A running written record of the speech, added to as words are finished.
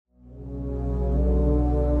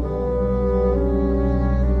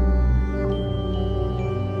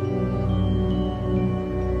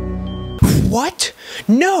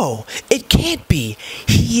No, it can't be.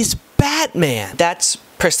 He's Batman. That's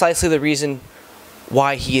precisely the reason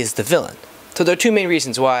why he is the villain. So there are two main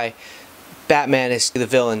reasons why Batman is the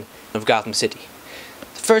villain of Gotham City.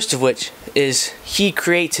 The first of which is he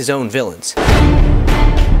creates his own villains.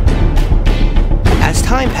 As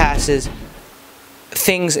time passes,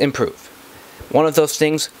 things improve. One of those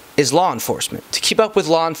things is law enforcement. To keep up with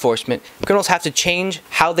law enforcement, criminals have to change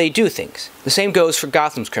how they do things. The same goes for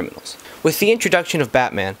Gotham's criminals. With the introduction of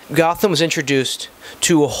Batman, Gotham was introduced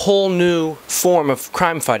to a whole new form of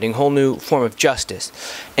crime fighting, a whole new form of justice.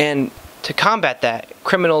 And to combat that,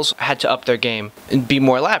 criminals had to up their game and be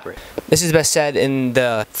more elaborate. This is best said in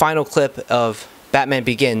the final clip of Batman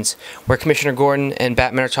Begins, where Commissioner Gordon and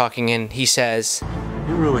Batman are talking and he says,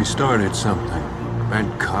 "You really started something.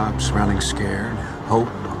 Bad cops running scared, hope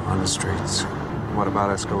on the streets. What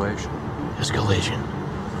about escalation?" Escalation?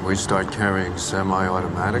 We start carrying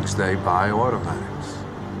semi-automatics, they buy automatics.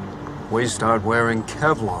 We start wearing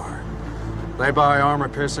Kevlar, they buy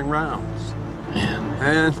armor-piercing rounds. Man.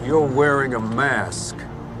 And you're wearing a mask,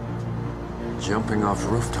 jumping off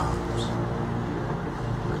rooftops.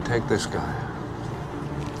 Now take this guy.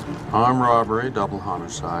 Armed robbery, double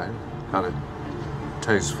homicide, got a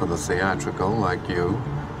taste for the theatrical like you,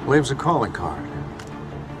 leaves a calling card.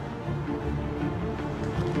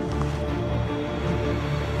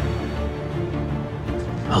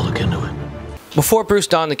 I'll look into it. Before Bruce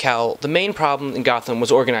donned the cowl, the main problem in Gotham was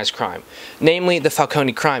organized crime, namely the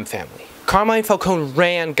Falcone crime family. Carmine Falcone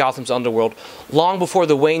ran Gotham's underworld long before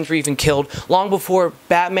the Waynes were even killed, long before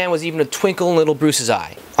Batman was even a twinkle in little Bruce's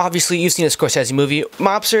eye. Obviously, you've seen a Scorsese movie.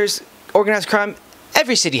 Mobsters, organized crime,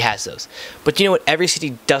 every city has those. But do you know what every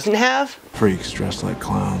city doesn't have? Freaks dressed like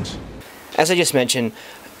clowns. As I just mentioned,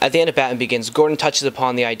 at the end of Batman Begins, Gordon touches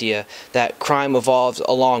upon the idea that crime evolves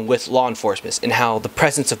along with law enforcement and how the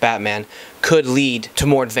presence of Batman could lead to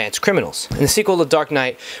more advanced criminals. In the sequel to Dark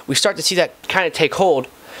Knight, we start to see that kind of take hold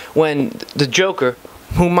when the Joker,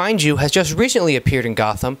 who mind you has just recently appeared in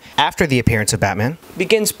Gotham after the appearance of Batman,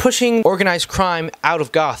 begins pushing organized crime out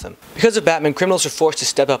of Gotham. Because of Batman, criminals are forced to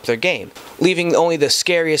step up their game, leaving only the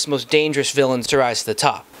scariest, most dangerous villains to rise to the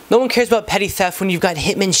top. No one cares about petty theft when you've got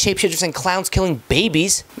hitmen, shapeshifters, and clowns killing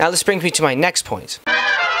babies. Now this brings me to my next point.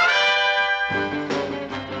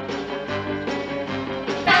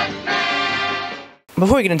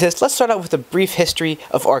 Before we get into this, let's start out with a brief history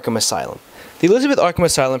of Arkham Asylum. The Elizabeth Arkham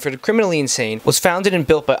Asylum for the Criminally Insane was founded and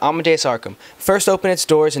built by Amadeus Arkham, first opened its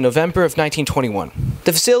doors in November of 1921.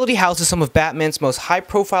 The facility houses some of Batman's most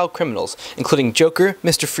high-profile criminals, including Joker,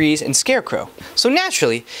 Mr. Freeze, and Scarecrow. So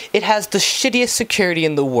naturally, it has the shittiest security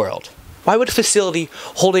in the world. Why would a facility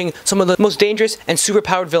holding some of the most dangerous and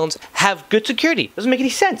superpowered villains have good security? Doesn't make any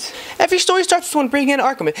sense. Every story starts with someone breaking into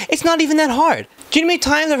Arkham. It's not even that hard. Do you know how many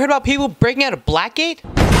times I've heard about people breaking out of Blackgate?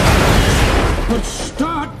 But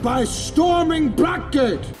start by storming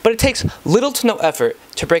Blackgate! But it takes little to no effort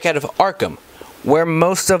to break out of Arkham, where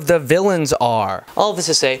most of the villains are. All of this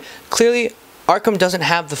to say, clearly Arkham doesn't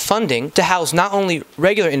have the funding to house not only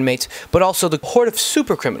regular inmates, but also the horde of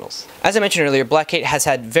super criminals. As I mentioned earlier, Blackgate has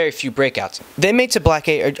had very few breakouts. The inmates at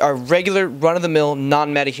Blackgate are regular, run-of-the-mill,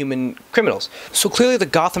 non-metahuman criminals. So clearly the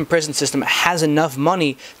Gotham prison system has enough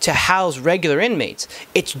money to house regular inmates.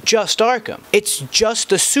 It's just Arkham. It's just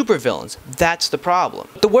the supervillains. That's the problem.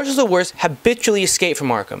 The worst of the worst habitually escape from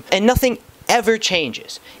Arkham, and nothing ever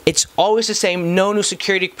changes. It's always the same. No new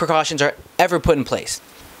security precautions are ever put in place.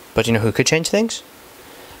 But you know who could change things?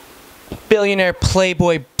 Billionaire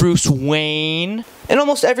playboy Bruce Wayne. In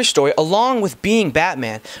almost every story, along with being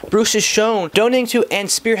Batman, Bruce is shown donating to and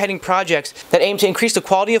spearheading projects that aim to increase the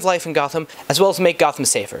quality of life in Gotham, as well as make Gotham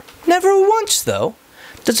safer. Never once, though,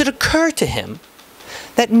 does it occur to him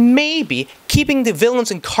that maybe keeping the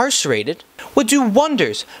villains incarcerated would do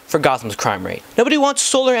wonders for Gotham's crime rate. Nobody wants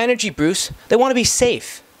solar energy, Bruce. They want to be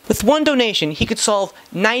safe. With one donation, he could solve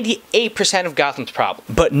 98% of Gotham's problems.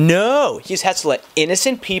 But no, he just has to let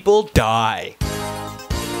innocent people die.